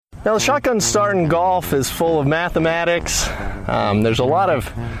Now, the shotgun start in golf is full of mathematics. There's a lot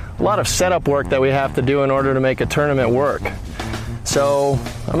of setup work that we have to do in order to make a tournament work. So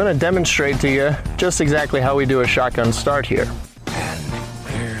I'm going to demonstrate to you just exactly how we do a shotgun start here. And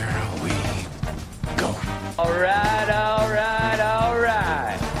here we go. All right, all right, all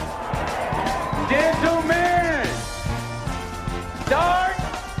right. Gentlemen, start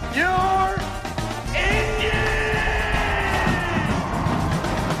your engine!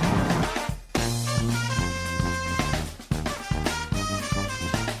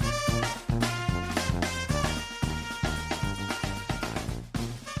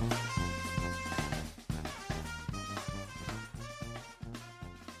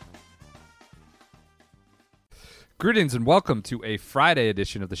 Greetings and welcome to a Friday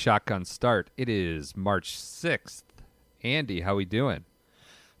edition of the Shotgun Start. It is March 6th. Andy, how we doing?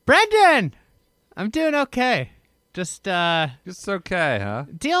 Brendan! I'm doing okay. Just okay, huh?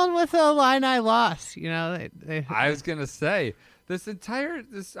 dealing with a line I lost. You know, I was going to say,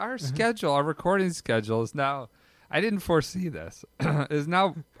 our schedule, our recording schedule is now, I didn't foresee this, is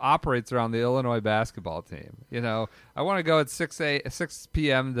now operates around the Illinois basketball team. You know, I want to go at 6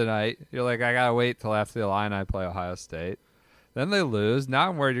 p.m. tonight. You're like, I got to wait till after the Illini play Ohio State. Then they lose. Now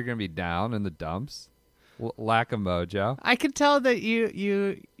I'm worried you're going to be down in the dumps. Lack of mojo. I can tell that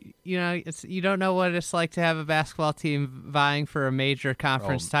you know, you don't know what it's like to have a basketball team vying for a major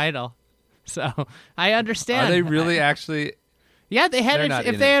conference title. So I understand. Are they really actually? Yeah, they had.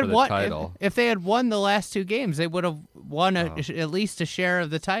 If they had won, title. if they had won the last two games, they would have won at least a share of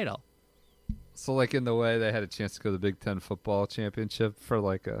the title. So, like in the way they had a chance to go to the Big Ten football championship for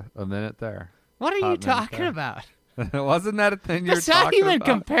like a minute there. What are you talking about? Wasn't that a thing you were talking about? That's not even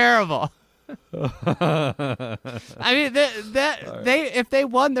comparable. I mean, if they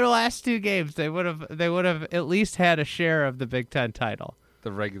won their last two games, they would have at least had a share of the Big Ten title,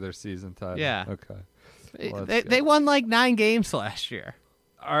 the regular season title. Yeah. Okay. Well, they won like 9 games last year.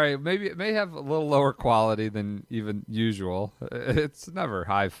 All right, maybe it may have a little lower quality than even usual. It's never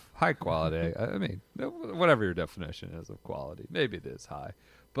high quality. I mean, whatever your definition is of quality, maybe it is high,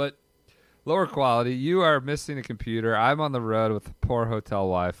 but lower quality. You are missing a computer. I'm on the road with poor hotel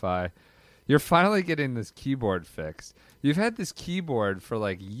Wi-Fi. You're finally getting this keyboard fixed. You've had this keyboard for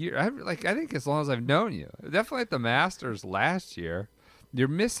like years. I think as long as I've known you. Definitely at the Masters last year. You're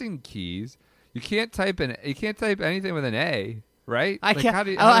missing keys. You can't type anything with an A, right? I can't. How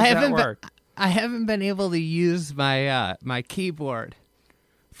does that work? I haven't been able to use my my keyboard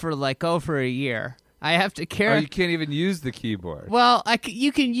for like over a year. I have to carry. Oh, you can't even use the keyboard. Well,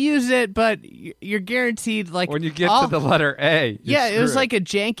 you can use it, but you're guaranteed like when you get to the letter A. Yeah, it was like a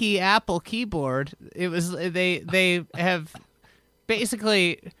janky Apple keyboard. It was they have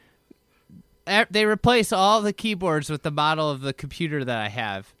basically they replace all the keyboards with the model of the computer that I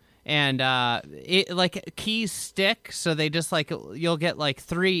have. And it like keys stick, so they just like you'll get like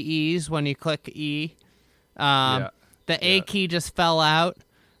 3 E's when you click E. The A key just fell out.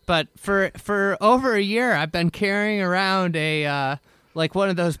 But for over a year, I've been carrying around a like one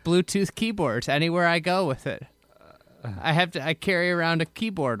of those Bluetooth keyboards anywhere I go with it. I carry around a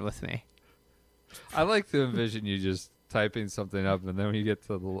keyboard with me. I like to envision you just typing something up, and then when you get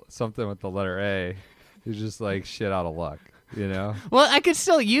to something with the letter A, you're just like shit out of luck. You know? Well, I could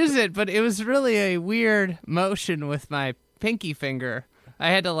still use it, but it was really a weird motion with my pinky finger.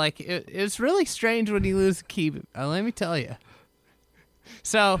 I had to it's really strange when you lose a key. Let me tell you.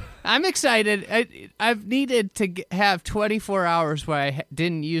 So I'm excited. I've needed to have 24 hours where I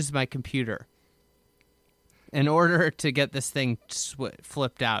didn't use my computer in order to get this thing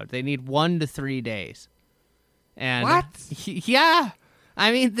flipped out. They need 1 to 3 days. And what? Yeah.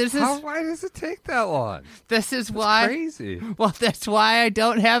 I mean, why does it take that long? This is why crazy. Well, that's why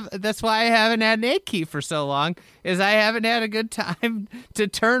that's why I haven't had an A key for so long, is I haven't had a good time to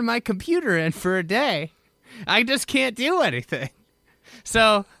turn my computer in for a day. I just can't do anything.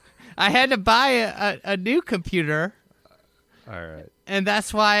 So I had to buy a new computer. All right. And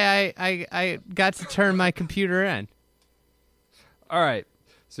that's why I got to turn my computer in. All right.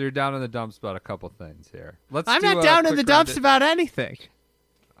 So you're down in the dumps about a couple things here. I'm not down in the dumps about anything.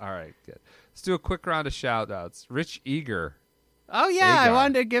 All right, good. Let's do a quick round of shout-outs. Rich Eager. Oh, yeah, I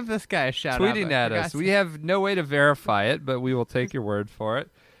wanted to give this guy a shout-out. Tweeting at us. We have no way to verify it, but we will take your word for it.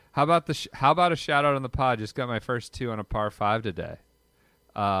 How about a shout-out on the pod? Just got my first 2 on a par 5 today.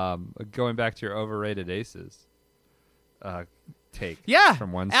 Going back to your overrated aces take. Yeah,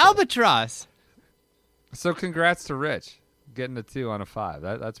 from one Albatross. So congrats to Rich. Getting a 2 on a 5.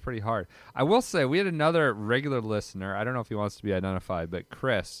 That's pretty hard. I will say we had another regular listener. I don't know if he wants to be identified, but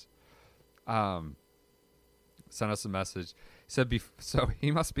Chris sent us a message. said, so he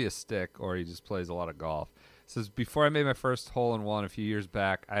must be a stick or he just plays a lot of golf. He says, before I made my first hole-in-one a few years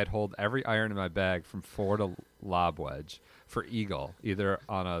back, I'd hold every iron in my bag from 4 to lob wedge for eagle, either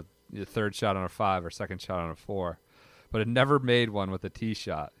on a third shot on a 5 or second shot on a 4, but had never made one with a tee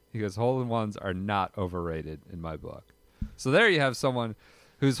shot. He goes, hole-in-ones are not overrated in my book. So there you have someone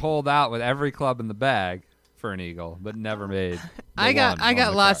who's holed out with every club in the bag for an eagle, but never made. I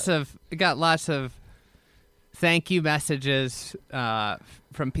got lots of thank you messages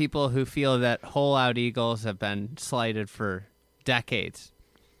from people who feel that hole-out eagles have been slighted for decades.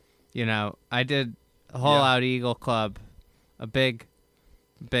 You know, I did a hole-out eagle club a big,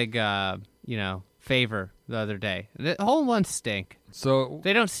 favor the other day. The hole-in-ones stink. So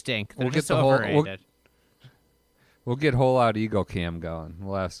they don't stink. They're we'll just get the overrated. We'll get hole-out eagle cam going.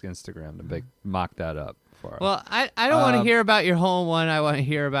 We'll ask Instagram to mock that up for us. Well, I don't want to hear about your hole-in-one. I want to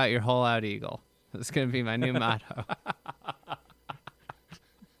hear about your hole-out eagle. That's going to be my new motto.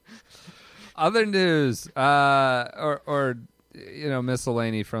 Other news, or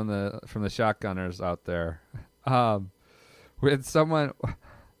miscellany from the shotgunners out there. We had someone,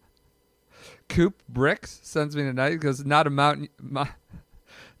 Coop Bricks sends me tonight. He goes, not a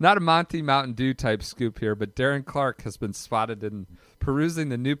Monty Mountain Dew type scoop here, but Darren Clark has been spotted in perusing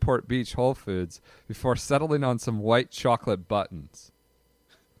the Newport Beach Whole Foods before settling on some white chocolate buttons.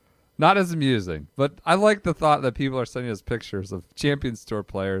 Not as amusing, but I like the thought that people are sending us pictures of Champions Tour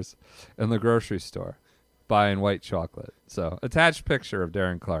players in the grocery store buying white chocolate. So, attached picture of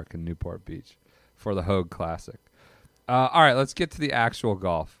Darren Clark in Newport Beach for the Hogue Classic. All right, let's get to the actual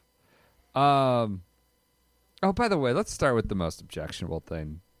golf. Oh, by the way, let's start with the most objectionable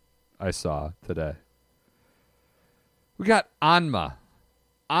thing I saw today. We got Honma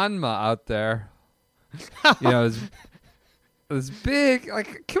out there. This big, I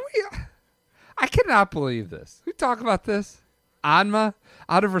cannot believe this. We talk about this. Honma,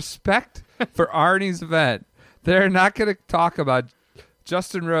 out of respect for Arnie's event, they're not going to talk about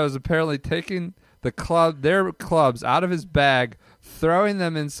Justin Rose apparently taking their clubs out of his bag, throwing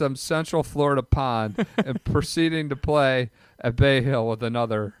them in some Central Florida pond, and proceeding to play at Bay Hill with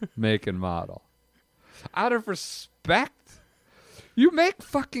another make and model. Out of respect? You make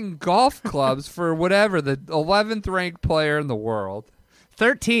fucking golf clubs for whatever, the 11th ranked player in the world.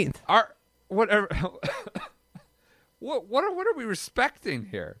 13th. Whatever. What are we respecting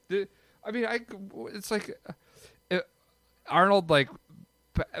here? It's like Arnold. I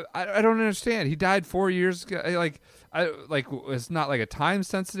don't understand. He died 4 years ago. It's not like a time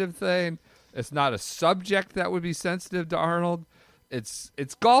sensitive thing. It's not a subject that would be sensitive to Arnold. It's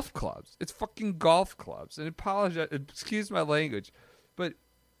golf clubs. It's fucking golf clubs. And excuse my language, but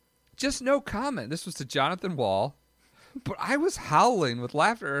just no comment. This was to Jonathan Wall. But I was howling with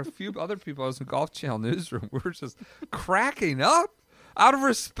laughter. A few other people I was in Golf Channel newsroom. We were just cracking up out of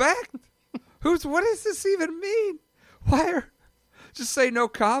respect. What does this even mean? Just say no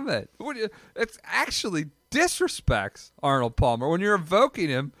comment. It's actually disrespects Arnold Palmer when you're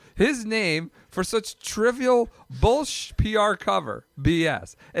evoking his name for such trivial bullshit PR cover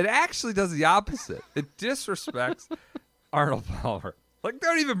BS. It actually does the opposite. It disrespects Arnold Palmer.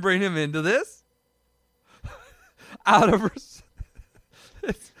 Don't even bring him into this. Out of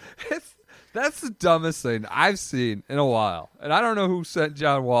that's the dumbest thing I've seen in a while, and I don't know who sent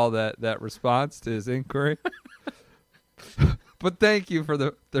John Wall that response to his inquiry. But thank you for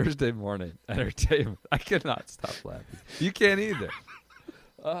the Thursday morning entertainment. I cannot stop laughing. You can't either.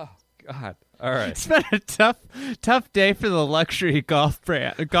 Oh God! All right. It's been a tough day for the luxury golf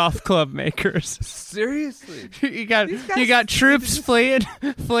club makers. Seriously, you got troops fleeing,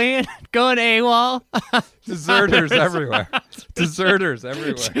 going AWOL. Deserters everywhere. Deserters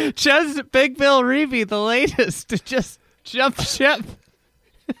everywhere. Just Big Bill Reeby, the latest, to just jump ship.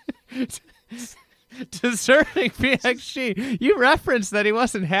 Deserting PXG. You referenced that he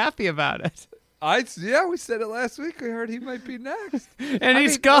wasn't happy about it. We said it last week. We heard he might be next. And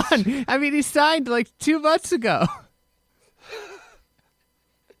he's gone. He signed 2 months ago.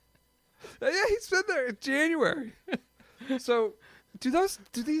 Yeah, he's been there in January. So,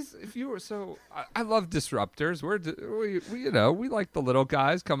 I love disruptors. We like the little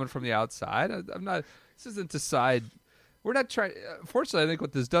guys coming from the outside. This isn't to side. We're not trying. Fortunately, I think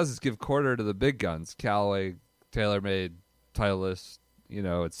what this does is give quarter to the big guns: Callaway, TaylorMade, Titleist,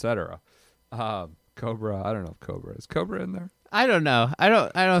 etc. Cobra. I don't know if Cobra is Cobra in there. I don't know.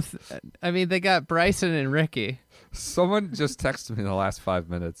 They got Bryson and Ricky. Someone just texted me in the last 5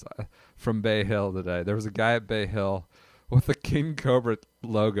 minutes from Bay Hill today. There was a guy at Bay Hill with the King Cobra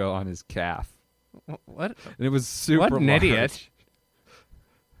logo on his calf. What? And it was super What an large. idiot.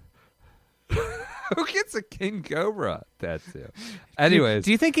 Who gets a king cobra tattoo? Anyways,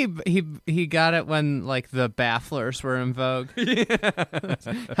 do you think he got it when like the bafflers were in vogue?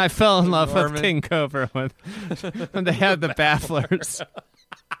 I fell in love with king cobra when they had the bafflers.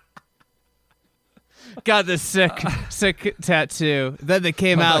 Got this sick tattoo. Then they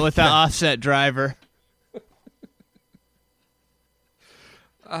came out with the offset driver.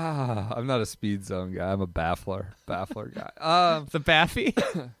 I'm not a speed zone guy. I'm a baffler guy. The Baffy.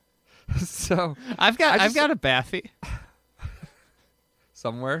 So I've got a Baffy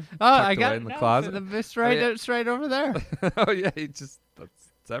somewhere. Oh, I got it in the closet. It's right over there. Oh yeah, that's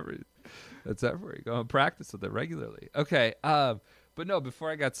everywhere. You go and practice with it regularly. Okay, but no. Before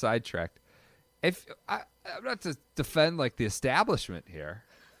I got sidetracked, I'm not to defend like the establishment here,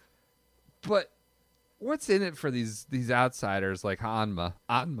 but what's in it for these outsiders like Honma,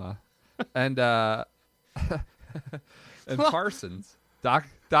 and and Parsons,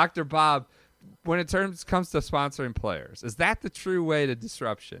 Dr. Bob, when it comes to sponsoring players? Is that the true way to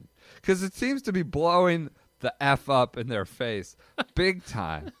disruption? Because it seems to be blowing the F up in their face big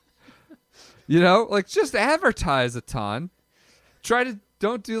time. Like just advertise a ton.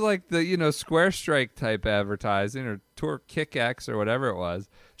 Don't do like the, Square Strike type advertising or Tour Kick-X or whatever it was.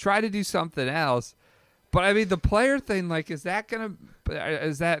 Try to do something else. But I mean, the player thing, like, is that,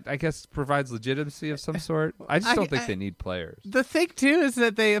 I guess, provides legitimacy of some sort? I just don't think they need players. The thing, too, is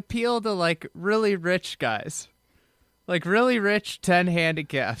that they appeal to, like, really rich guys. Like, really rich 10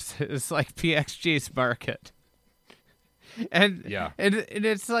 handicaps is, like, PXG's market. And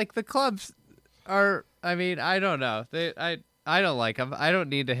it's like the clubs are, I mean, I don't know. I don't like them. I don't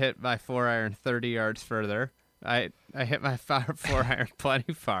need to hit my 4-iron 30 yards further. I hit my 4-iron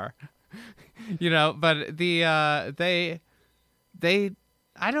plenty far. But they I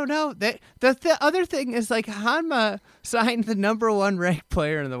don't know. The other thing is like Honma signed the #1 ranked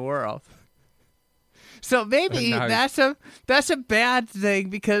player in the world. So maybe that's a bad thing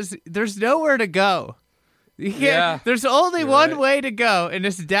because there's nowhere to go. You can't, there's only one way to go, and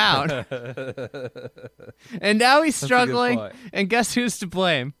it's down. And now he's struggling, and guess who's to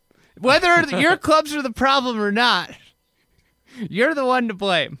blame? Whether your clubs are the problem or not, you're the one to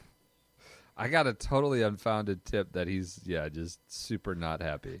blame. I got a totally unfounded tip that he's just super not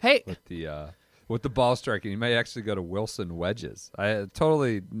happy with the ball striking. He may actually go to Wilson wedges. I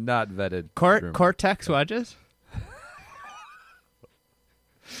totally not vetted. Cortex wedges?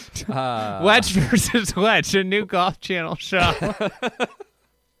 Wedge versus Wedge, a new Golf Channel show.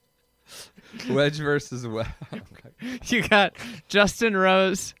 Wedge versus Wedge. You got Justin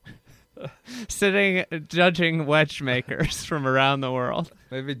Rose judging wedge makers from around the world.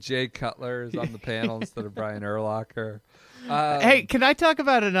 Maybe Jay Cutler is on the panel instead of Brian Urlacher. Hey, can I talk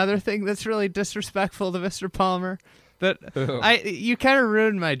about another thing that's really disrespectful to Mr. Palmer? You kind of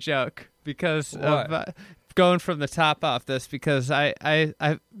ruined my joke because of going from the top off this, because I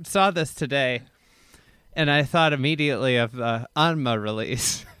saw this today and I thought immediately of the Honma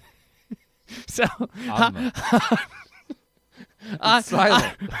release. So Honma. It's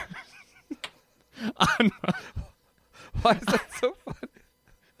silent. Honma. Why is that so funny?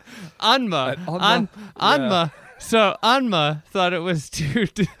 Honma. So Honma thought it was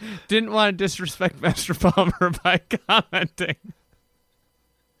didn't want to disrespect Mr. Palmer by commenting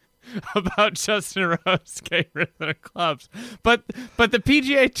about Justin Rose getting rid of the clubs. But the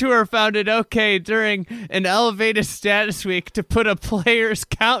PGA Tour found it okay during an elevated status week to put a player's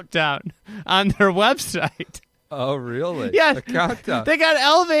countdown on their website. Oh, really? Yeah. The countdown. They got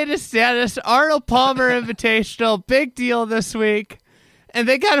elevated status, Arnold Palmer Invitational, big deal this week. And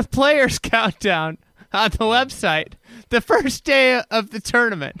they got a player's countdown on the website the first day of the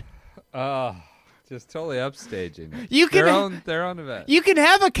tournament. Just totally upstaging. Their own event. You can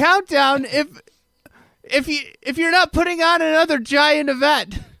have a countdown if you're not putting on another giant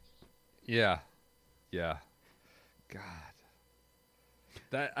event. Yeah. God.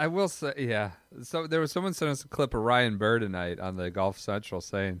 That I will say, yeah. So there was someone sent us a clip of Ryan Burr tonight on the Golf Central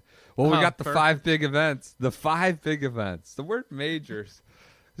saying, "Well, we got the 5 big events. The 5 big events. The word majors,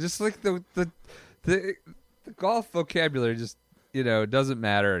 just like the golf vocabulary, just it doesn't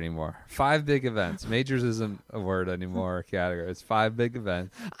matter anymore. 5 big events. Majors isn't a word anymore. A category. It's 5 big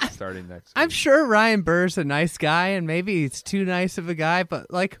events starting next week. I'm sure Ryan Burr's a nice guy, and maybe he's too nice of a guy. But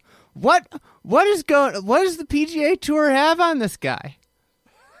like, what does the PGA Tour have on this guy?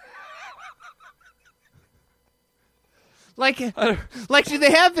 Like, do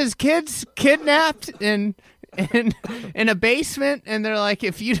they have his kids kidnapped in a basement, and they're like,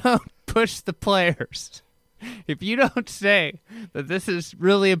 if you don't push the players, if you don't say that this is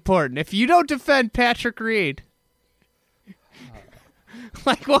really important, if you don't defend Patrick Reed,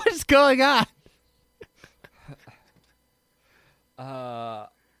 like, what is going on?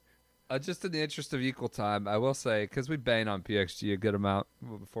 Just in the interest of equal time, I will say, because we bang on PXG a good amount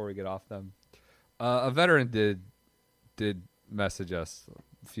before we get off them, a veteran did message us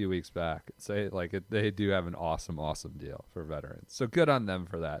a few weeks back and say they do have an awesome deal for veterans. So good on them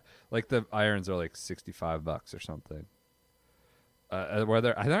for that. Like the irons are like $65 or something.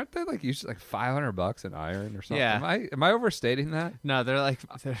 Aren't they like usually like $500 an iron or something? Yeah. Am I overstating that? No, they're like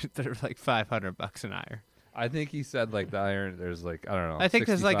 $500 an iron. I think he said like the iron. There's like I don't know. I think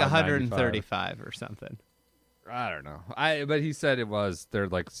there's like 135. 135 or something. I don't know. But he said they're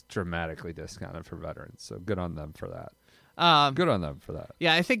like dramatically discounted for veterans. So good on them for that. Good on them for that.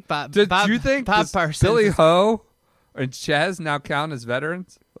 Yeah, I think Bob. Do you think Bob Parsons Billy Ho and Chez now count as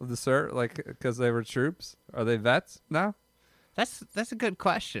veterans of the cert? Like because they were troops? Are they vets now? That's a good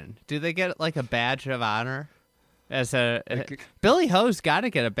question. Do they get like a badge of honor? Like, Billy Ho's got to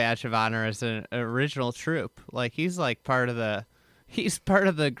get a badge of honor as an original troop. Like he's part of the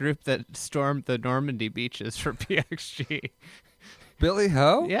group that stormed the Normandy beaches for PXG. Billy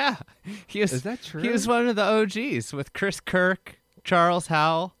Ho? Yeah, Is that true? He was one of the OGs with Chris Kirk, Charles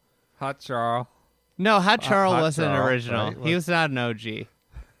Howell. Hot Charles. No, Hot Charles Hot wasn't Charles, original. right? He was not an OG.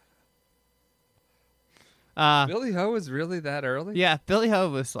 Billy Ho was really that early? Yeah, Billy Ho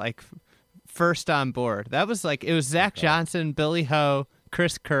was like first on board. That was like it was Zach Johnson, Billy Ho,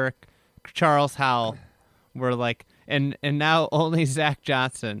 Chris Kirk, Charles Howell were like, and now only Zach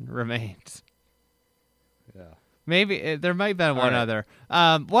Johnson remains. Yeah. Maybe there might have been one right. other.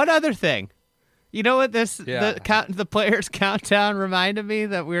 One other thing. You know what Yeah. the players countdown reminded me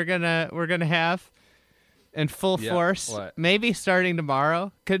that we're gonna have in full Yeah, force. what? Maybe starting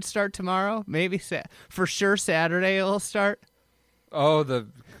tomorrow. Could start tomorrow. Maybe for sure Saturday it'll start. Oh, the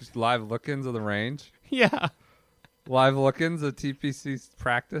live look-ins of the range? Yeah. Live look-ins of TPC's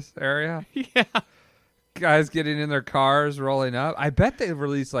practice area? Yeah. Guys getting in their cars, rolling up. I bet they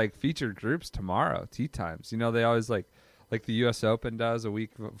release like featured groups tomorrow, tee times. You know, they always like the U.S. Open does a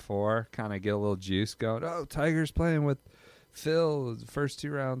week before, kind of get a little juice going. Oh, Tiger's playing with Phil the first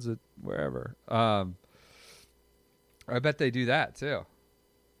 2 rounds at wherever. I bet they do that too.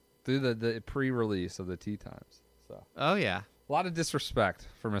 Do the pre-release of the tee times. So Oh yeah. a lot of disrespect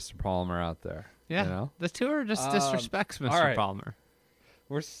for Mr. Palmer out there. Yeah. You know? The tour just disrespects Mr. all right. Palmer.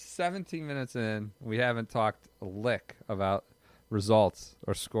 We're 17 minutes in. We haven't talked a lick about results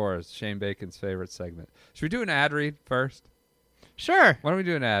or scores, Shane Bacon's favorite segment. Should we do an ad read first? Sure. Why don't we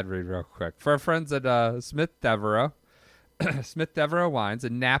do an ad read real quick? For our friends at Smith Devereaux. Smith Devereaux Wines, a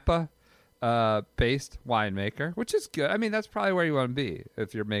Napa based winemaker, which is good. I mean, that's probably where you want to be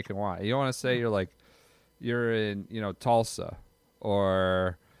if you're making wine. You don't want to say you're in, Tulsa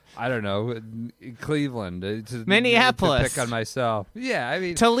or I don't know, Cleveland, Minneapolis. To pick on myself. Yeah, I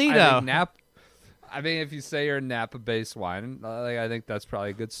mean Toledo. I mean, if you say you're a Napa-based wine, I think that's probably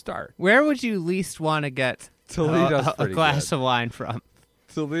a good start. Where would you least want to get Toledo's a pretty glass good. of wine from?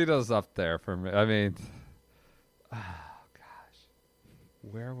 Toledo's up there for me. I mean, oh gosh,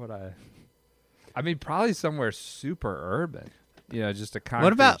 where would I? I mean, probably somewhere super urban. Just a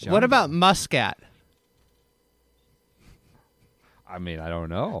concrete What jungle. about Muscat? I mean, I don't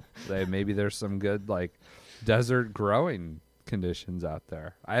know. Maybe there's some good desert growing conditions out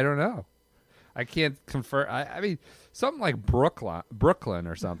there. I don't know. I can't confirm. I mean, something like Brooklyn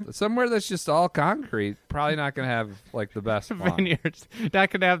or something. Somewhere that's just all concrete. Probably not going to have the best wine. Vineyards.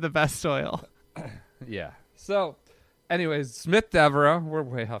 Not going to have the best soil. Yeah. So, anyways, Smith Devereaux. We're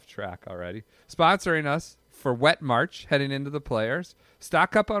way off track already. Sponsoring us for Wet March, heading into the Players.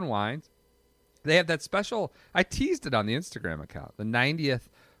 Stock up on wines. They have that special. I teased it on the Instagram account. The 90th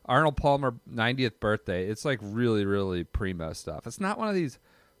Arnold Palmer 90th birthday. It's really, really primo stuff. It's not one of these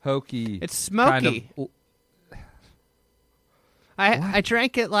hokey. It's smoky. I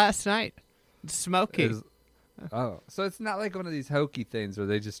drank it last night. It's smoky. So it's not like one of these hokey things where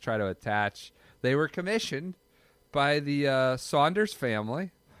they just try to attach. They were commissioned by the Saunders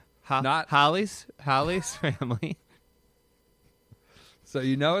family, not Holly's family. So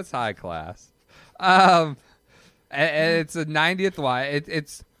it's high class. And it's a 90th wine.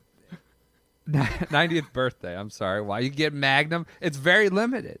 It's 90th birthday. I'm sorry. Why you get Magnum? It's very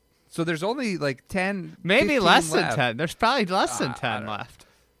limited. So there's only 10, maybe 15 less left. than 10. There's probably less than 10 left.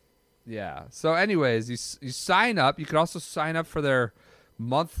 Yeah. So anyways, you sign up. You could also sign up for their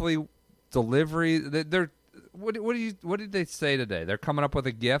monthly delivery. What did they say today? They're coming up with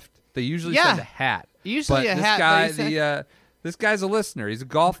a gift. They usually send a hat. Usually but a hat. This guy's a listener. He's a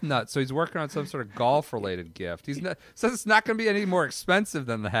golf nut, so he's working on some sort of golf-related gift. Says it's not going to be any more expensive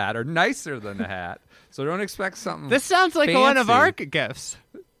than the hat or nicer than the hat. So don't expect something. This sounds like fancy. one of our gifts.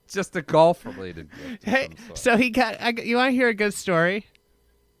 just a golf-related gift. Hey, so he got. You want to hear a good story?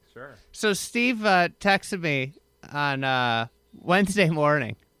 Sure. So Steve texted me on Wednesday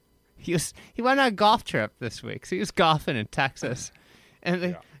morning. He went on a golf trip this week. So he was golfing in Texas, and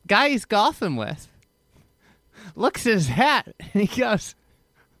the guy he's golfing with looks at his hat and he goes,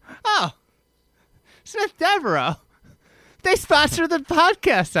 "Oh, Smith Devereaux. They sponsor the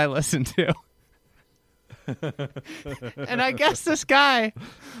podcast I listen to." And I guess this guy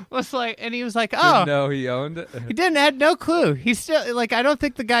was like, and he was like, "Oh, didn't know he owned it." He didn't, had no clue. He still, like, I don't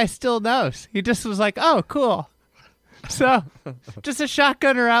think the guy still knows. He just was like, "Oh, cool." So, just a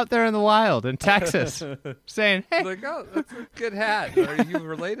shotgunner out there in the wild in Texas saying, "Hey, Like, oh, that's a good hat. Are you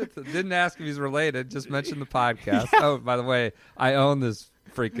related to?" Didn't ask if he's related. Just mentioned the podcast. Yeah. Oh, by the way, I own this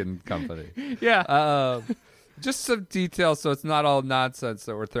freaking company. yeah." Just some details, so it's not all nonsense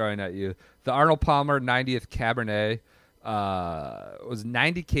that we're throwing at you. The Arnold Palmer 90th Cabernet was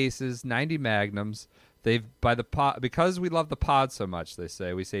 90 cases, 90 magnums. They've because we love the pod so much, they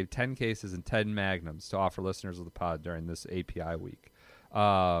say we saved 10 cases and 10 magnums to offer listeners of the pod during this API week.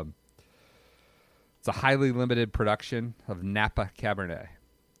 It's a highly limited production of Napa Cabernet.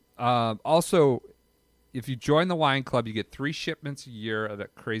 Also, if you join the wine club, you get 3 shipments a year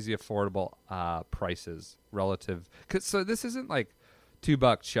at crazy affordable prices relative. So this isn't like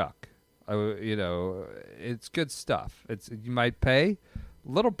 $2 chuck. It's good stuff. You might pay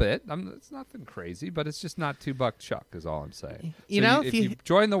a little bit. It's nothing crazy, but it's just not $2 chuck is all I'm saying. If you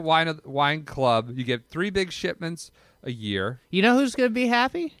join the wine club, you get 3 big shipments a year. You know who's going to be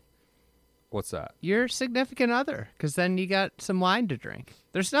happy? What's that? Your significant other, because then you got some wine to drink.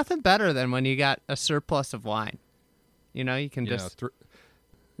 There's nothing better than when you got a surplus of wine. You can just...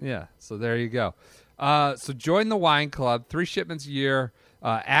 Yeah, so there you go. So join the wine club, 3 shipments a year,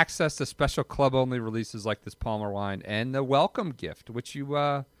 access to special club-only releases like this Palmer wine, and the welcome gift, which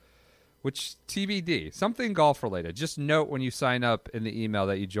TBD, something golf-related. Just note when you sign up in the email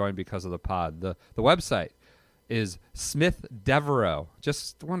that you joined because of the pod. The website is Smith Devereaux.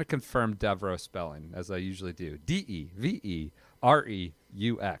 Just want to confirm Devereaux spelling, as I usually do. DEVEREUX,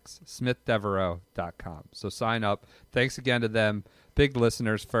 smithdevereaux.com. So sign up. Thanks again to them. Big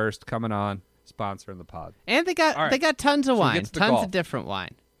listeners first, coming on, sponsoring the pod. And they got tons of wine, tons of different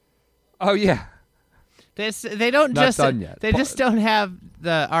wine. Oh, yeah. They don't Not just done yet. They just don't have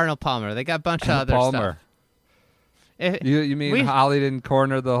the Arnold Palmer. They got a bunch of other Palmer. stuff. You mean Holly didn't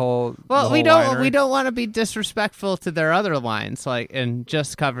corner the whole? Well, the whole we don't want to be disrespectful to their other wines, and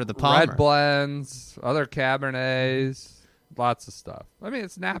just cover the Palmer. Red blends, other Cabernets, lots of stuff. I mean,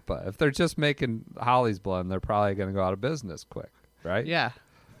 it's Napa. If they're just making Holly's blend, they're probably going to go out of business quick, right? Yeah.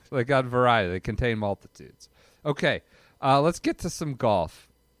 They got variety. They contain multitudes. Okay, let's get to some golf.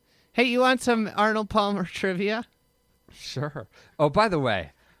 Hey, you want some Arnold Palmer trivia? Sure. Oh, by the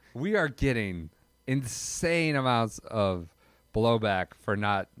way, we are getting insane amounts of blowback for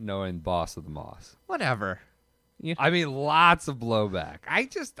not knowing Boss of the Moss. Whatever. I mean, lots of blowback.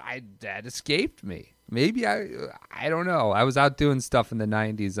 That escaped me. Maybe I don't know. I was out doing stuff in the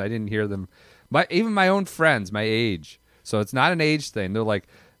 90s. I didn't hear them. Even my own friends, my age. So it's not an age thing. They're like,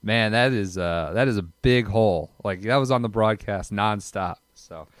 man, that is a big hole. Like, that was on the broadcast nonstop.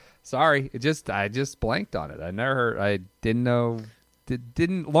 So sorry. I just blanked on it. I didn't know.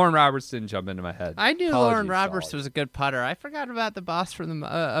 Lauren Roberts didn't jump into my head. I knew Lauren Roberts was a good putter. I forgot about the Boss from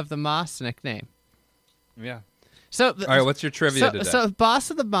of the Moss nickname. Yeah. So, all right, what's your trivia today? So,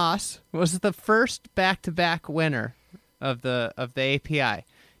 Boss of the Moss was the first back-to-back winner of the API.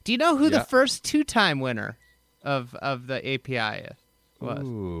 Do you know who the first 2-time winner of the API was?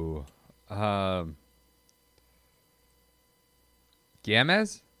 Ooh,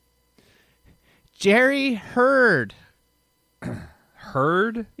 Gamez? Jerry Hurd.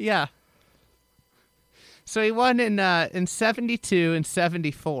 Hurd? Yeah. So he won in 72 and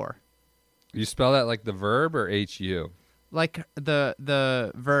 74. You spell that like the verb or HU? Like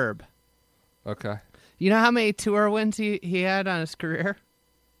the verb. Okay. You know how many tour wins he had on his career?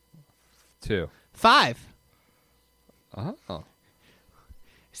 2. 5. Oh.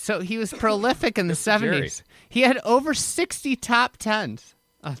 So he was prolific in the 70s. Jerry. He had over 60 top 10s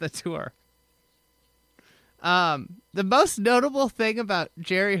on the tour. The most notable thing about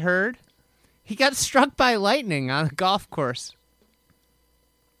Jerry Hurd, he got struck by lightning on a golf course.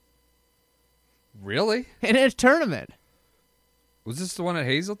 Really? In a tournament. Was this the one at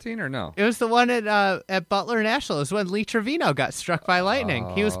Hazeltine or no? It was the one at Butler National. It was when Lee Trevino got struck by lightning.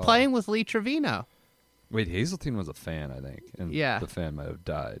 He was playing with Lee Trevino. Wait, Hazeltine was a fan, I think, and yeah. the fan might have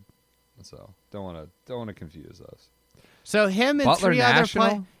died. So don't want to confuse those. So him and Butler 3 National?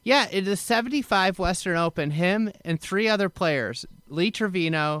 other players. Yeah, in the 75 Western Open, him and 3 other players Lee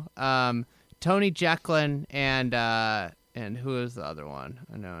Trevino, Tony Jecklin, and who is the other one?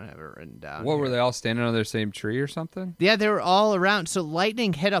 I know I have it written down. What here. were they all standing under the same tree or something? Yeah, they were all around. So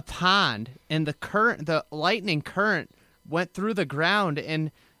lightning hit a pond, and the lightning current went through the ground,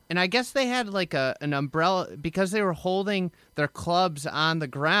 and I guess they had like an umbrella because they were holding their clubs on the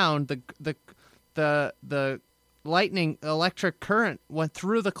ground. The lightning electric current went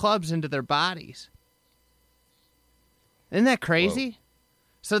through the clubs into their bodies. Isn't that crazy? Whoa.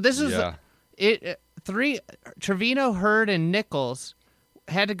 So this is Trevino, Hurd, and Nichols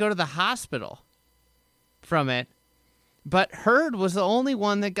had to go to the hospital from it, but Hurd was the only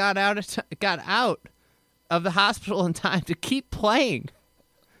one that got out of the hospital in time to keep playing.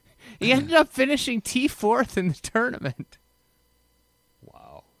 He ended up finishing T4 in the tournament.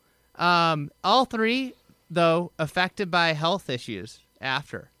 Wow. All three, though, affected by health issues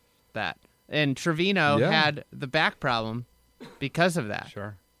after that. And Trevino had the back problem because of that.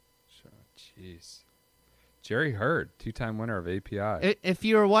 Sure. Jeez. Jerry Hurd, 2-time winner of API. If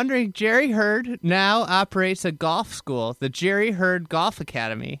you were wondering, Jerry Hurd now operates a golf school, the Jerry Hurd Golf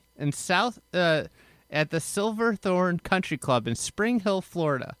Academy, in at the Silverthorne Country Club in Spring Hill,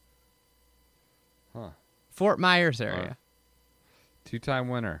 Florida. Huh. Fort Myers area. 2-time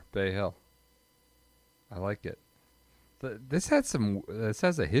winner, Bay Hill. I like it. This has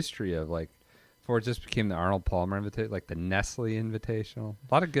a history of like, before it just became the Arnold Palmer Invitational, like the Nestle Invitational.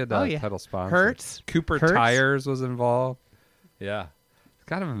 A lot of good title sponsors. Hertz. Cooper Tires was involved. Yeah. It's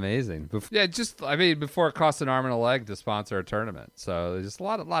kind of amazing. Before it cost an arm and a leg to sponsor a tournament. So there's just a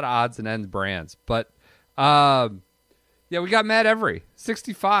lot of odds and ends brands. But we got Matt Every,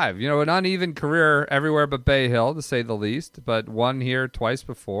 65. An uneven career everywhere but Bay Hill, to say the least, but won here twice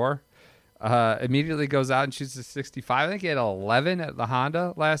before. Immediately goes out and shoots a 65. I think he had 11 at the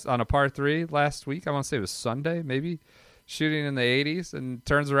Honda on a par 3 last week. I want to say it was Sunday, maybe, shooting in the 80s, and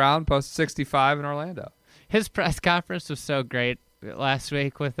turns around, posts 65 in Orlando. His press conference was so great last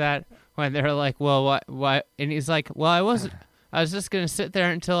week with that, when they were like, well, what? And he's like, well, I was just going to sit there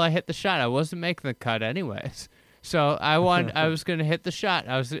until I hit the shot. I wasn't making the cut anyways. So I was going to hit the shot.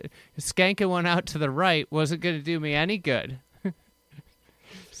 I was skanking one out to the right. Wasn't going to do me any good.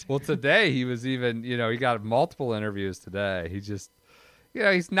 Well, today he was even, he got multiple interviews today. He just,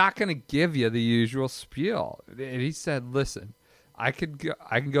 he's not going to give you the usual spiel. And he said, listen, I can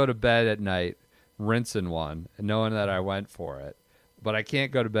go to bed at night rinsing one and knowing that I went for it, but I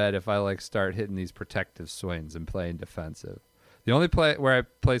can't go to bed if I start hitting these protective swings and playing defensive. The only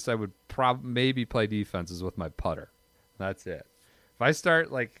place I would maybe play defense is with my putter. That's it. If I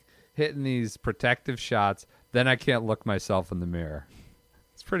start hitting these protective shots, then I can't look myself in the mirror.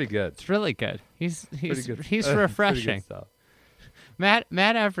 It's pretty good. It's really good. He's good. He's refreshing. Matt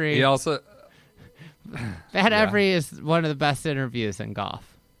Every. He also Matt Every is one of the best interviews in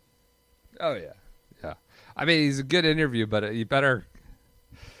golf. Oh yeah. I mean, he's a good interview, but you better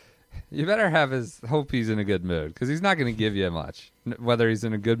hope he's in a good mood, because he's not going to give you much, whether he's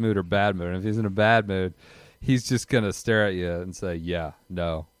in a good mood or bad mood. And if he's in a bad mood, he's just going to stare at you and say, yeah,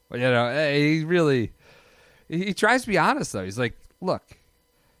 no. He tries to be honest, though. He's like, look,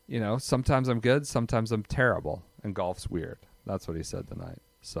 sometimes I'm good, sometimes I'm terrible, and golf's weird. That's what he said tonight.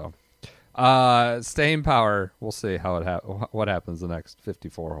 So, staying power, we'll see what happens the next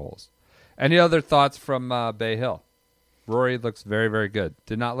 54 holes. Any other thoughts from Bay Hill? Rory looks very, very good.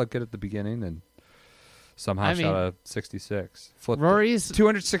 Did not look good at the beginning, and somehow shot a 66. Flipped Rory's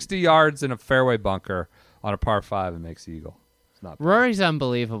 260 yards in a fairway bunker on a par 5 and makes eagle. It's not bad. Rory's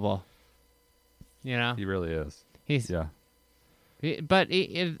unbelievable. He really is. But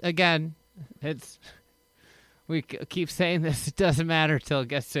again, we keep saying this. It doesn't matter till it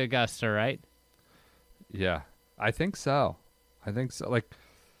gets to Augusta, right? Yeah, I think so.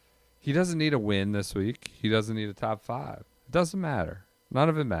 He doesn't need a win this week. He doesn't need a top 5. It doesn't matter. None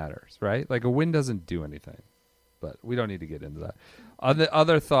of it matters, right? A win doesn't do anything. But we don't need to get into that.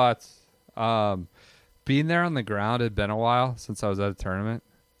 Other thoughts. Being there on the ground had been a while since I was at a tournament.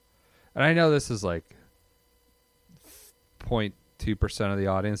 And I know this is 0.2% of the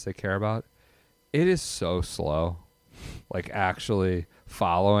audience they care about. It is so slow. Actually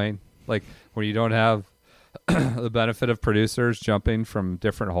following. When you don't have the benefit of producers jumping from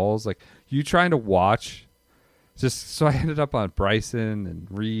different holes, you trying to watch. So I ended up on Bryson and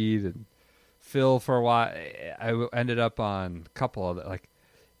Reed and Phil for a while. I ended up on a couple of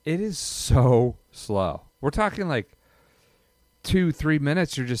it is so slow. We're talking 2-3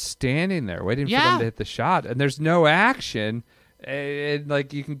 minutes. You're just standing there waiting for them to hit the shot, and there's no action. And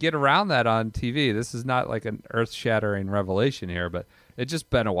like you can get around that on TV. This is not like an earth-shattering revelation here, but it's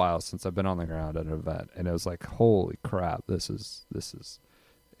just been a while since I've been on the ground at an event, and it was like, holy crap, this is.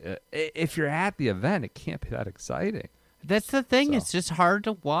 If you're at the event, it can't be that exciting. That's the thing. So. It's just hard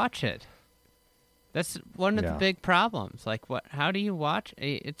to watch it. That's one of the Yeah. big problems. Like, what? How do you watch?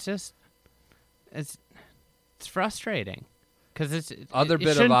 It's just, it's frustrating because it Bit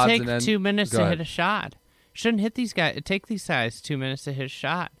shouldn't of odds take and ends. 2 minutes Go to ahead. hit a shot. Shouldn't hit these guys. Take these guys 2 minutes to hit a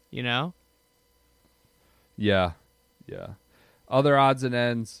shot. You know? Yeah. Other odds and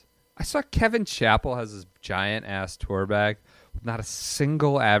ends. I saw Kevin Chappell has this giant ass tour bag with not a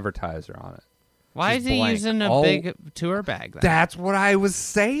single advertiser on it. Why Just is he blank. using a big tour bag? Then? That's what I was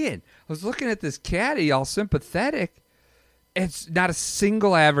saying. I was looking at this caddy, all sympathetic. It's not a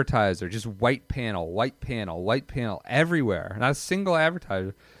single advertiser, just white panel everywhere. Not a single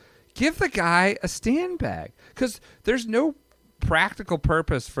advertiser. Give the guy a stand bag, because there's no practical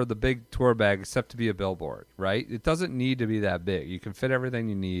purpose for the big tour bag except to be a billboard, right? It doesn't need to be that big. You can fit everything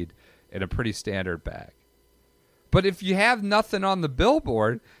you need in a pretty standard bag. But if you have nothing on the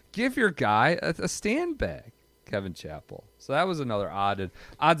billboard, give your guy a stand bag, Kevin Chappell. So that was another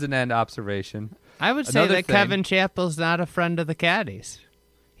odds and end observation. I would say Another that thing- Kevin Chappell's not a friend of the caddies.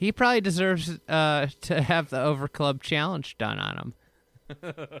 He probably deserves to have the Over Club Challenge done on him.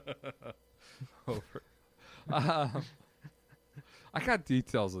 I got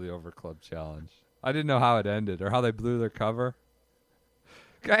details of the Over Club Challenge. I didn't know how it ended or how they blew their cover.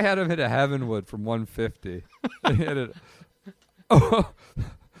 Guy had him hit a Heavenwood from 150. He hit it. Oh,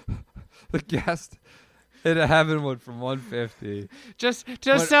 the guest hit a Heavenwood from 150. Just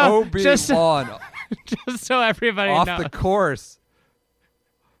When so OB just so, won just so everybody off knows. the course.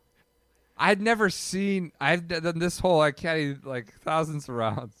 I've done this hole. I caddied like thousands of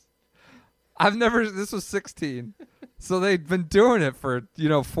rounds. This was 16. So they'd been doing it for,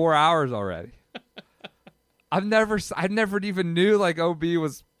 4 hours already. I never even knew like OB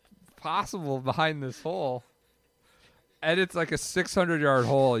was possible behind this hole. And it's like a 600-yard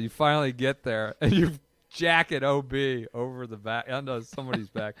hole. You finally get there and you jack it OB over the back onto somebody's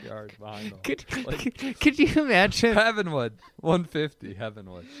backyard behind them. Could you imagine? Heavenwood, 150,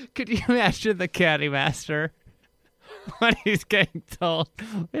 Heavenwood. Could you imagine the caddy master when he's getting told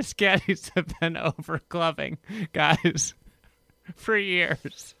his caddies have been over clubbing guys for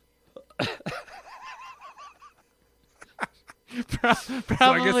years? Probably So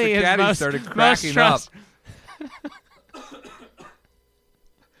I guess the his caddy most, started most cracking up. trust-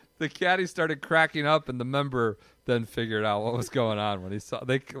 The caddy started cracking up, and the member then figured out what was going on when he saw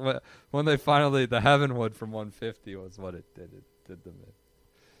when they finally the Heavenwood from 150 was what it did. It did them in.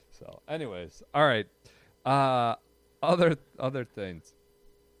 So, anyways, all right. Other things.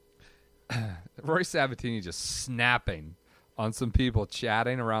 Roy Sabatini just snapping on some people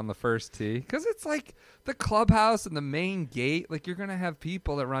chatting around the first tee, because it's like the clubhouse and the main gate. Like, you're gonna have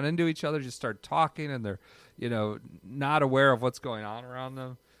people that run into each other, just start talking, and they're not aware of what's going on around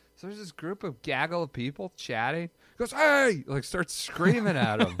them. So there's this gaggle of people chatting. He goes, "Hey!" Like, starts screaming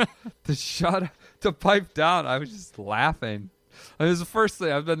at him to pipe down. I was just laughing. It was the first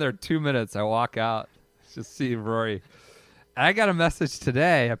thing. I've been there 2 minutes. I walk out, just see Rory. And I got a message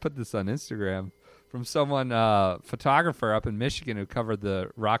today. I put this on Instagram from someone, photographer up in Michigan who covered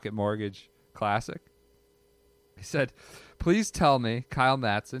the Rocket Mortgage Classic. He said, "Please tell me, Kyle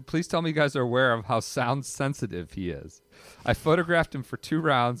Matson, please tell me you guys are aware of how sound sensitive he is. I photographed him for 2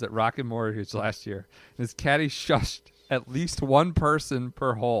 rounds at Rocket Mortgage last year, and his caddy shushed at least one person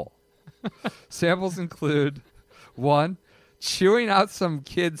per hole. Samples include 1, chewing out some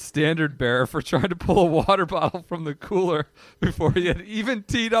kid's standard bearer for trying to pull a water bottle from the cooler before he had even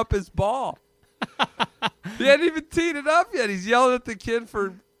teed up his ball. He hadn't even teed it up yet. He's yelling at the kid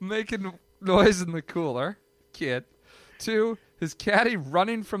for making noise in the cooler. Kid. 2, his caddy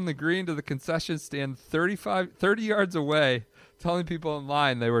running from the green to the concession stand 30 yards away, telling people in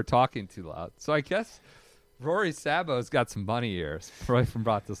line they were talking too loud." So I guess Rory Sabo's got some bunny ears right from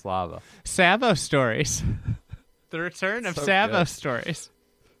Bratislava. Sabo stories. The return of So Sabo good. stories.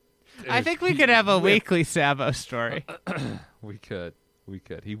 I think we could have a weekly Sabo story. We could.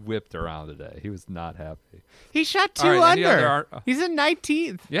 He whipped around today. He was not happy. He shot 2 All right, any under. other He's in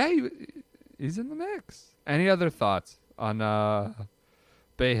 19th. Yeah, he's in the mix. Any other thoughts on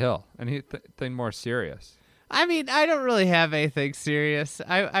Bay Hill? Anything more serious? I mean, I don't really have anything serious.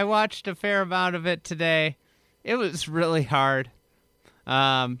 I watched a fair amount of it today. It was really hard.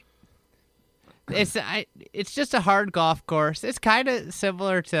 It's just a hard golf course. It's kind of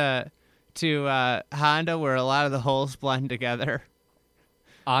similar to Honda, where a lot of the holes blend together.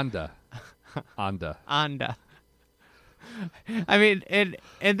 Honda. Honda. I mean, and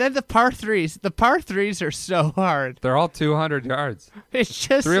then the par threes. The par threes are so hard. They're all 200 yards. It's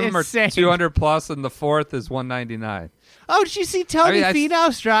just 3 of them insane. are 200 plus, and the fourth is 199. Oh, did you see Tony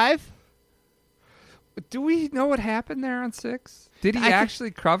Finau's drive? Do we know what happened there on 6? Did he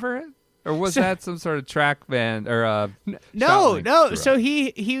actually cover it? Or was that some sort of track band or no. So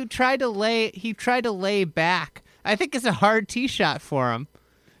he tried to lay back. I think it's a hard tee shot for him.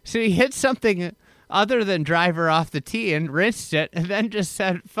 So he hit something other than driver off the tee and rinsed it, and then just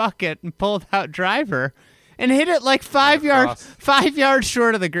said "fuck it" and pulled out driver, and hit it like 5 yards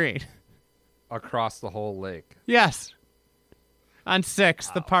short of the green. Across the whole lake. Yes. On 6,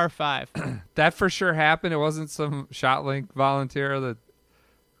 the par 5. That for sure happened. It wasn't some ShotLink volunteer that.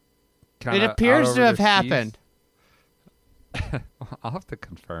 It appears to have happened. I'll have to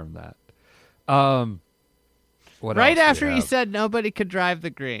confirm that. What right else after he said nobody could drive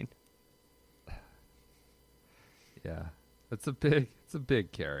the green. Yeah, it's a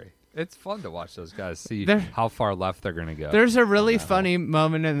big carry. It's fun to watch those guys see how far left they're going to go. There's a really funny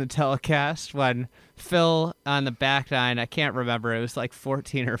moment in the telecast when Phil on the back nine, I can't remember, it was like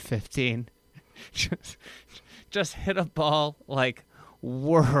 14 or 15, just hit a ball like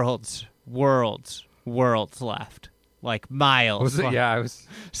worlds left, like miles. Was it? left. Yeah, I was.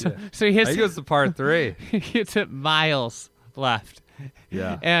 So he goes to par 3. He hits it miles left.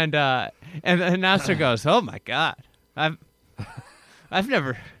 Yeah, and the announcer goes, "Oh my God, I've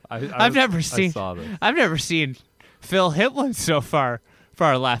never seen Phil hit one so far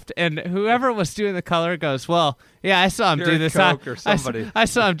left." And whoever was doing the color goes, "Well, yeah, I saw him do this on or somebody. I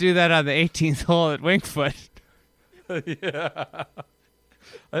saw him do that on the 18th hole at Wingfoot." Yeah.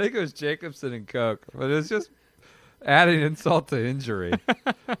 I think it was Jacobson and Koch, but it's just adding insult to injury.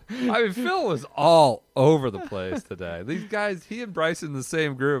 I mean, Phil was all over the place today. These guys, he and Bryson in the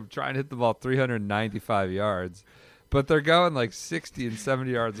same group, trying to hit the ball 395 yards, but they're going like 60 and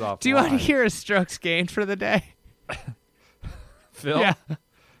 70 yards off. Do you want to hear his strokes gained for the day? Phil? Yeah.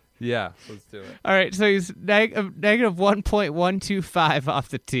 Yeah, let's do it. All right, so he's negative 1.125 off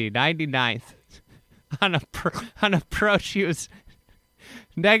the tee, 99th. On approach, he was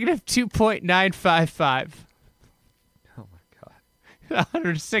negative 2.955. Oh my God.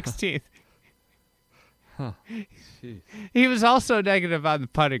 116th. Huh. Jeez. He was also negative on the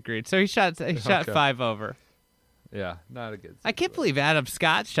putting green, so he shot 5 over. Yeah, not a good. I can't believe Adam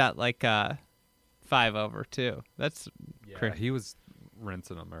Scott shot like 5 over too. That's crazy. He was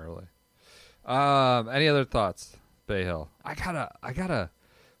rinsing them early. Any other thoughts, Bay Hill? I gotta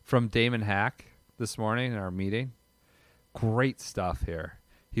from Damon Hack this morning in our meeting. Great stuff here.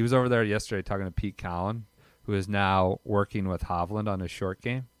 He was over there yesterday talking to Pete Cowan, who is now working with Hovland on his short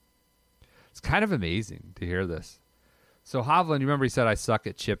game. It's kind of amazing to hear this. So Hovland, you remember he said I suck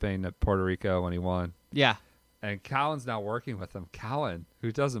at chipping at Puerto Rico when he won? Yeah. And Cowan's now working with him. Cowan,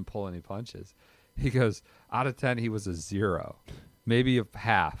 who doesn't pull any punches, he goes, out of 10, he was a 0, maybe a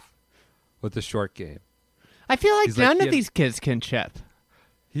half with the short game. I feel like none of these kids can chip.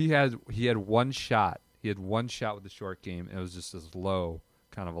 He had one shot. He had one shot with the short game, and it was just this low,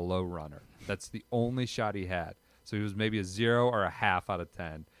 kind of a low runner. That's the only shot he had. So he was maybe a 0 or a half out of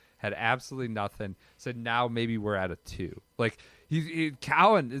 10. Had absolutely nothing. Said now maybe we're at a 2. Like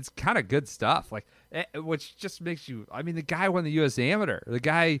Cowan, it's kind of good stuff. Like which just makes you. I mean, the guy won the U.S. Amateur. The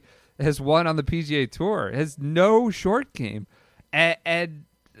guy has won on the PGA Tour. Has no short game, and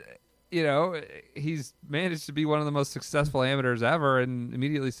you know he's managed to be one of the most successful amateurs ever, and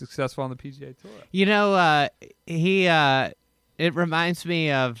immediately successful on the PGA Tour. You know, it reminds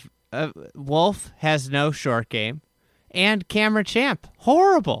me of Wolf has no short game, and Cameron Champ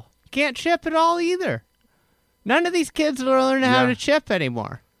horrible. Can't chip at all either. None of these kids are learning how to chip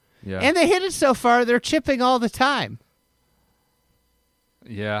anymore. Yeah. And they hit it so far, they're chipping all the time.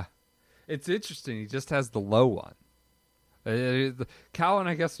 Yeah. It's interesting. He just has the low one. Cowan,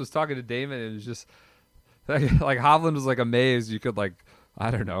 I guess, was talking to Damon, and it was just like Hovland was like amazed you could, like, I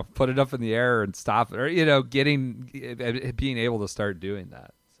don't know, put it up in the air and stop it, or, you know, being able to start doing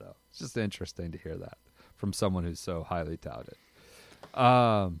that. So it's just interesting to hear that from someone who's so highly touted.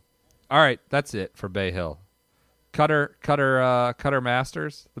 All right, that's it for Bay Hill. Cutter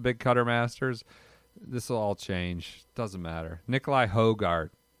Masters, the big Cutter Masters. This will all change. Doesn't matter. Nikolai Hogard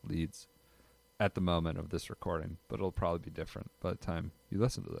leads at the moment of this recording, but it'll probably be different by the time you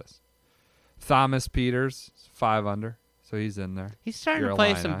listen to this. Thomas Peters, 5 under, so he's in there. He's starting to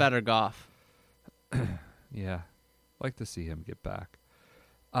play some better golf. Yeah, like to see him get back.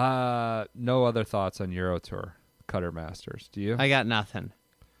 No other thoughts on Euro Tour Cutter Masters. Do you? I got nothing.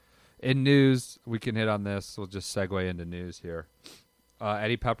 In news, we can hit on this. We'll just segue into news here.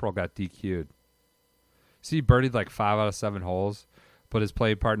 Eddie Pepperell got DQ'd. See, he birdied like 5 out of 7 holes, but his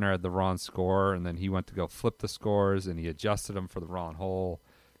play partner had the wrong score, and then he went to go flip the scores, and he adjusted them for the wrong hole,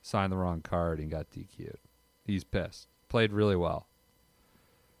 signed the wrong card, and got DQ'd. He's pissed. Played really well.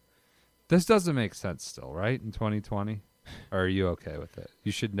 This doesn't make sense still, right, in 2020? Or are you okay with it?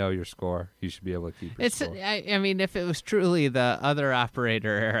 You should know your score. You should be able to keep your score. I mean, if it was truly the other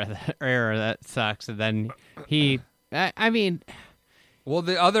operator error that sucks, and then I mean... Well,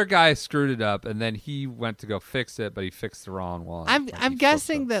 the other guy screwed it up, and then he went to go fix it, but he fixed the wrong one. I'm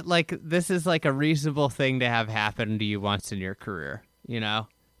guessing that like this is like a reasonable thing to have happen to you once in your career. You know,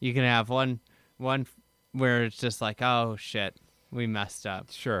 you can have one where it's just like, oh shit, we messed up.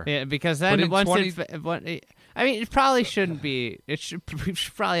 Sure. Yeah, because then once I mean, it probably shouldn't be. We should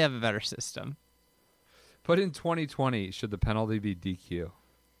probably have a better system. But in 2020, should the penalty be DQ?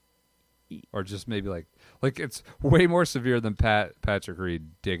 Or just maybe like it's way more severe than Patrick Reed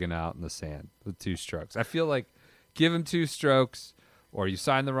digging out in the sand with 2 strokes. I feel like give him 2 strokes, or you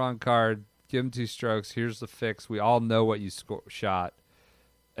sign the wrong card, give him 2 strokes. Here's the fix. We all know what you shot,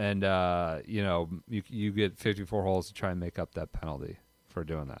 and you get 54 holes to try and make up that penalty for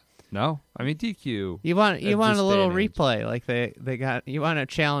doing that. No, I mean DQ. You want a little replay, like they got. You want a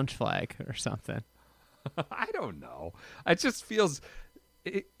challenge flag or something. I don't know. It just feels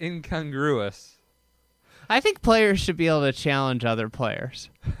incongruous. I think players should be able to challenge other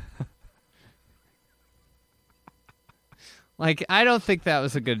players. Like, I don't think that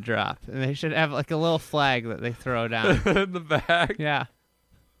was a good drop. And they should have like a little flag that they throw down. In the bag? Yeah.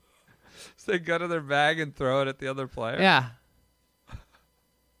 So they go to their bag and throw it at the other player? Yeah.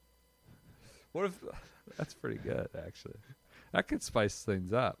 What if... That's pretty good, actually. That could spice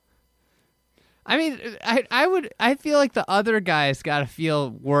things up. I mean, I feel like the other guy's got to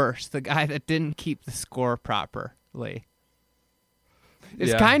feel worse, the guy that didn't keep the score properly.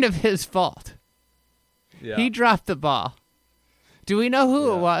 It's kind of his fault. Yeah. He dropped the ball. Do we know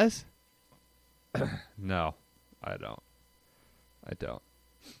who it was? No, I don't.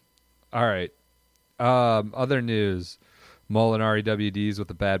 All right. Other news. Molinari WDs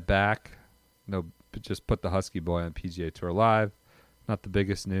with a bad back. No, just put the Husky boy on PGA Tour Live. Not the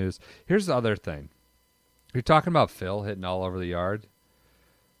biggest news. Here's the other thing. You're talking about Phil hitting all over the yard.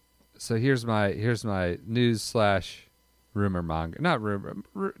 So here's my news / rumor monger. Not rumor.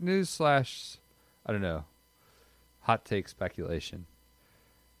 News / I don't know. Hot take speculation.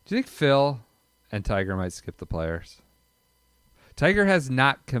 Do you think Phil and Tiger might skip the Players? Tiger has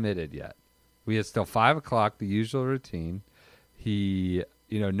not committed yet. We have still 5 o'clock, the usual routine. He,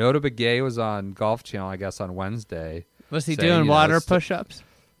 Nota Begay was on Golf Channel, I guess, on Wednesday. Was he doing water push-ups?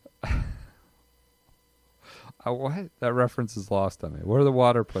 What? That reference is lost on me. What are the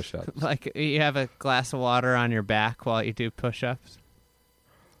water push-ups? Like you have a glass of water on your back while you do push-ups?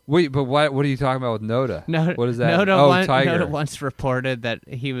 Wait, but what are you talking about with Noda? No, what is that? Tiger. Noda once reported that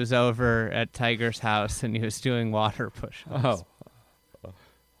he was over at Tiger's house and he was doing water push-ups.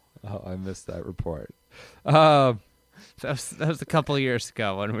 Oh, I missed that report. That was a couple years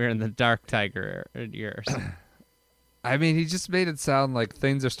ago when we were in the dark Tiger years. I mean, he just made it sound like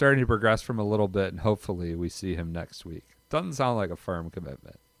things are starting to progress from a little bit, and hopefully we see him next week. Doesn't sound like a firm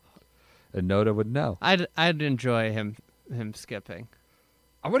commitment. And Noda would know. I'd enjoy him skipping.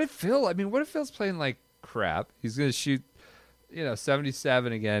 What if Phil's playing like crap? He's going to shoot,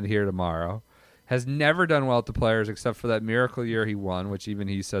 77 again here tomorrow. Has never done well at the Players except for that miracle year he won, which even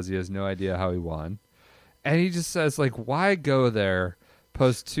he says he has no idea how he won. And he just says, like, why go there?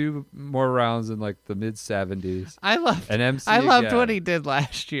 Post 2 more rounds in like the mid 70s. I loved what he did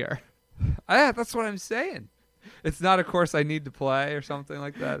last year. That's what I'm saying. It's not a course I need to play or something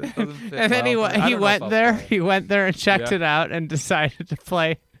like that. It doesn't fit. And then he went there. He went there and checked it out and decided to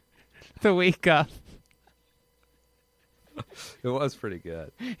play the week up. It was pretty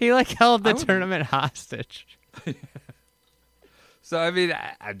good. He held the tournament hostage. So I mean,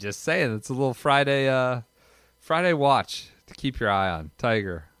 I'm just saying it's a little Friday watch to keep your eye on.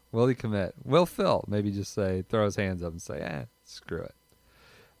 Tiger, will he commit? Will Phil maybe just throw his hands up and say, screw it.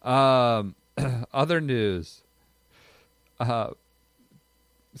 Other news.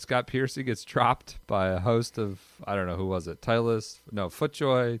 Scott Piercy gets dropped by a host of, I don't know, who was it?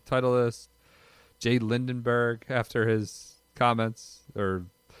 FootJoy, Titleist, Jay Lindenberg after his comments or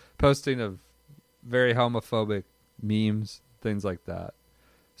posting of very homophobic memes, things like that.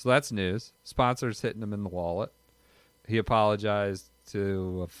 So that's news. Sponsors hitting him in the wallet. He apologized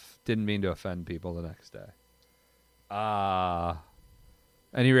didn't mean to offend people the next day.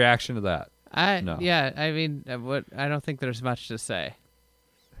 Any reaction to that? No. Yeah, I mean, I don't think there's much to say.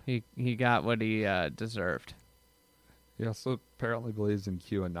 He got what he deserved. He also apparently believes in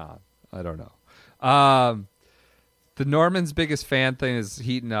QAnon. I don't know. The Norman's biggest fan thing is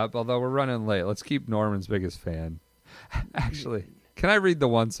heating up, although we're running late. Let's keep Norman's biggest fan. Actually, can I read the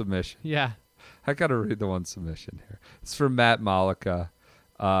one submission? Yeah. I got to read the one submission here. It's from Matt Malika.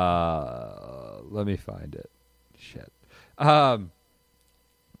 Let me find it. Shit.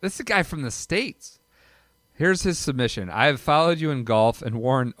 This is a guy from the States. Here's his submission. I have followed you in golf and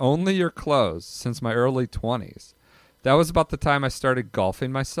worn only your clothes since my early 20s. That was about the time I started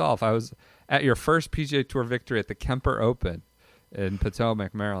golfing myself. I was at your first PGA Tour victory at the Kemper Open in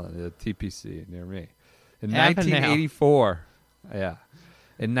Potomac, Maryland, at TPC near me. In 1984. Yeah.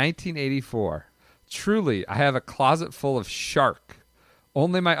 In 1984. Truly, I have a closet full of shark.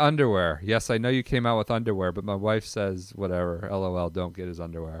 Only my underwear. Yes, I know you came out with underwear, but my wife says, whatever, LOL, don't get his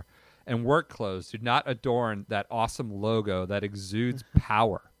underwear. And work clothes do not adorn that awesome logo that exudes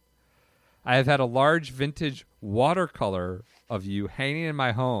power. I have had a large vintage watercolor of you hanging in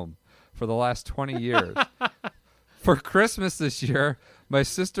my home for the last 20 years. For Christmas this year, my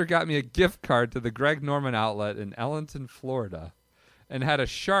sister got me a gift card to the Greg Norman outlet in Ellenton, Florida, and had a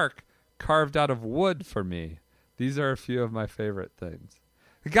shark carved out of wood for me. These are a few of my favorite things.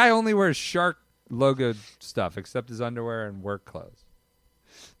 The guy only wears shark logoed stuff except his underwear and work clothes.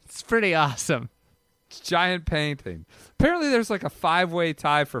 It's pretty awesome. Giant painting. Apparently there's like a 5-way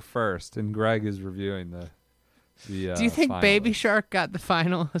tie for first, and Greg is reviewing the Do you think finalists. Baby Shark got the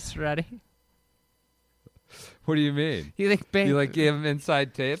finalists ready? What do you mean? You think You like gave him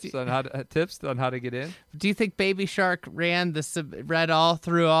inside tips on how to get in? Do you think Baby Shark read all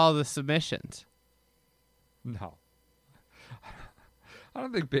through all the submissions? No. I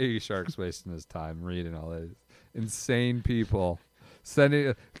don't think Baby Shark's wasting his time reading all these insane people.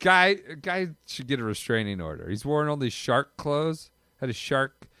 Sending guy should get a restraining order. He's worn only shark clothes. Had a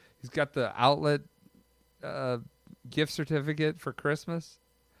shark. He's got the outlet gift certificate for Christmas.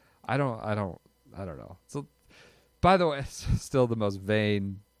 I don't know. So, by the way, it's still the most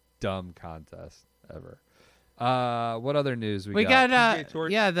vain, dumb contest ever. What other news we got? We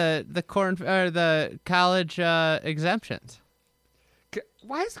got the college exemptions.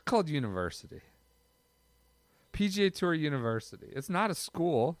 Why is it called university? PGA Tour University. It's not a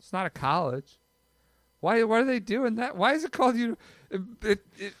school. It's not a college. Why are they doing that? Why is it called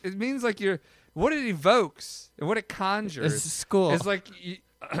it means like you're what it evokes and what it conjures. It's school. It's like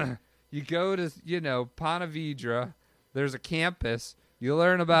you go to, Ponte Vedra, there's a campus, you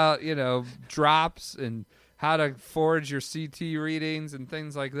learn about, drops and how to forge your CT readings and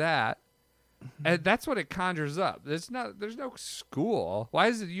things like that. And that's what it conjures up. There's no school. Why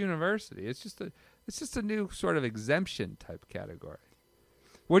is it university? It's just a new sort of exemption type category.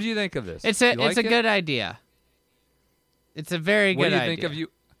 What do you think of this? It's a good idea. It's a very good idea. What do you think of you?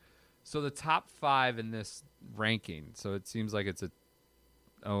 So the top 5 in this ranking. So it seems like it's a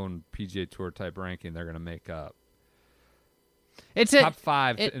own PGA Tour type ranking they're going to make up. It's top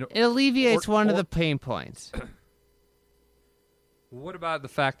 5. It alleviates one of the pain points. What about the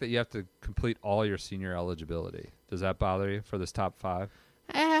fact that you have to complete all your senior eligibility? Does that bother you for this top 5?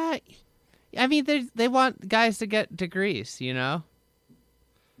 I mean, they want guys to get degrees,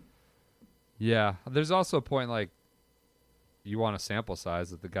 Yeah. There's also a point like you want a sample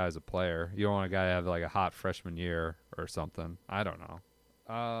size that the guy's a player. You don't want a guy to have like a hot freshman year or something. I don't know.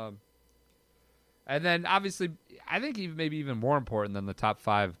 And then obviously, I think maybe even more important than the top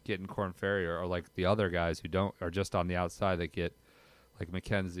 5 getting Korn Ferry or like the other guys who are just on the outside that get like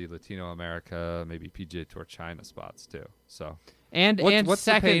Mackenzie, Latino America, maybe PGA Tour China spots too. So what's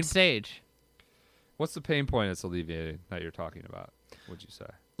second stage. What's the pain point it's alleviating that you're talking about? Would you say?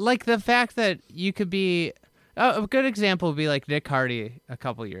 Like the fact that you could be a good example would be like Nick Hardy a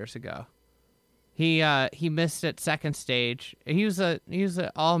couple years ago. He missed at second stage. He was an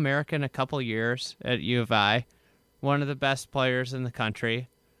All-American a couple years at U of I, one of the best players in the country,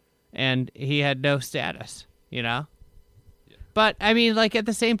 and he had no status, Yeah. But I mean, like at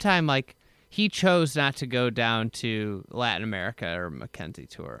the same time, like he chose not to go down to Latin America or Mackenzie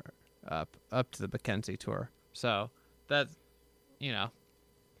Tour, up to the Mackenzie Tour. So that, that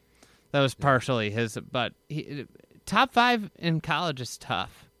was partially his. But top 5 in college is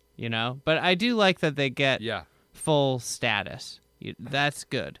tough, But I do like that they get full status. That's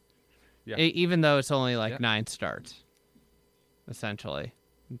good. Yeah. Even though it's only like 9 starts, essentially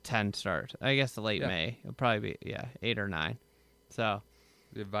 10 starts. I guess the late May it'll probably be 8 or 9. So,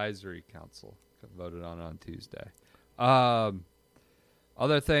 the advisory council voted on Tuesday.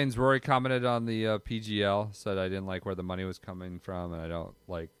 Other things, Rory commented on the PGL, said I didn't like where the money was coming from, and I don't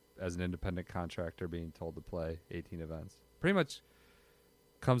like, as an independent contractor, being told to play 18 events. Pretty much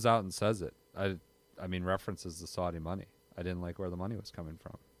comes out and says it. I mean, references the Saudi money. I didn't like where the money was coming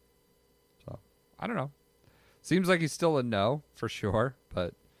from. So, I don't know. Seems like he's still a no for sure,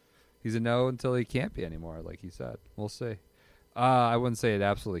 but he's a no until he can't be anymore, like he said. We'll see. I wouldn't say it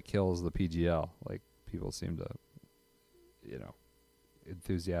absolutely kills the PGL, like people seem to,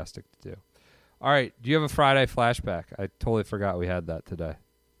 enthusiastic to do. All right, do you have a Friday flashback? I totally forgot we had that today.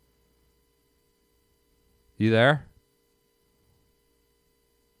 You there?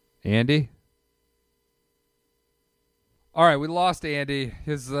 Andy? All right, we lost Andy.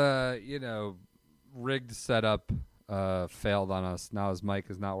 His, rigged setup failed on us. Now his mic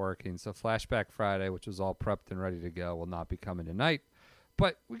is not working. So Flashback Friday, which was all prepped and ready to go, will not be coming tonight.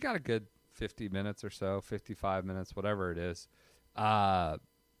 But we got a good 50 minutes or so, 55 minutes, whatever it is.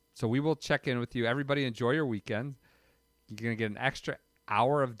 So we will check in with you. Everybody enjoy your weekend. You're going to get an extra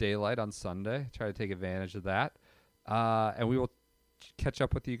hour of daylight on Sunday. Try to take advantage of that. And we will catch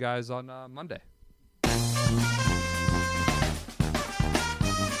up with you guys on Monday.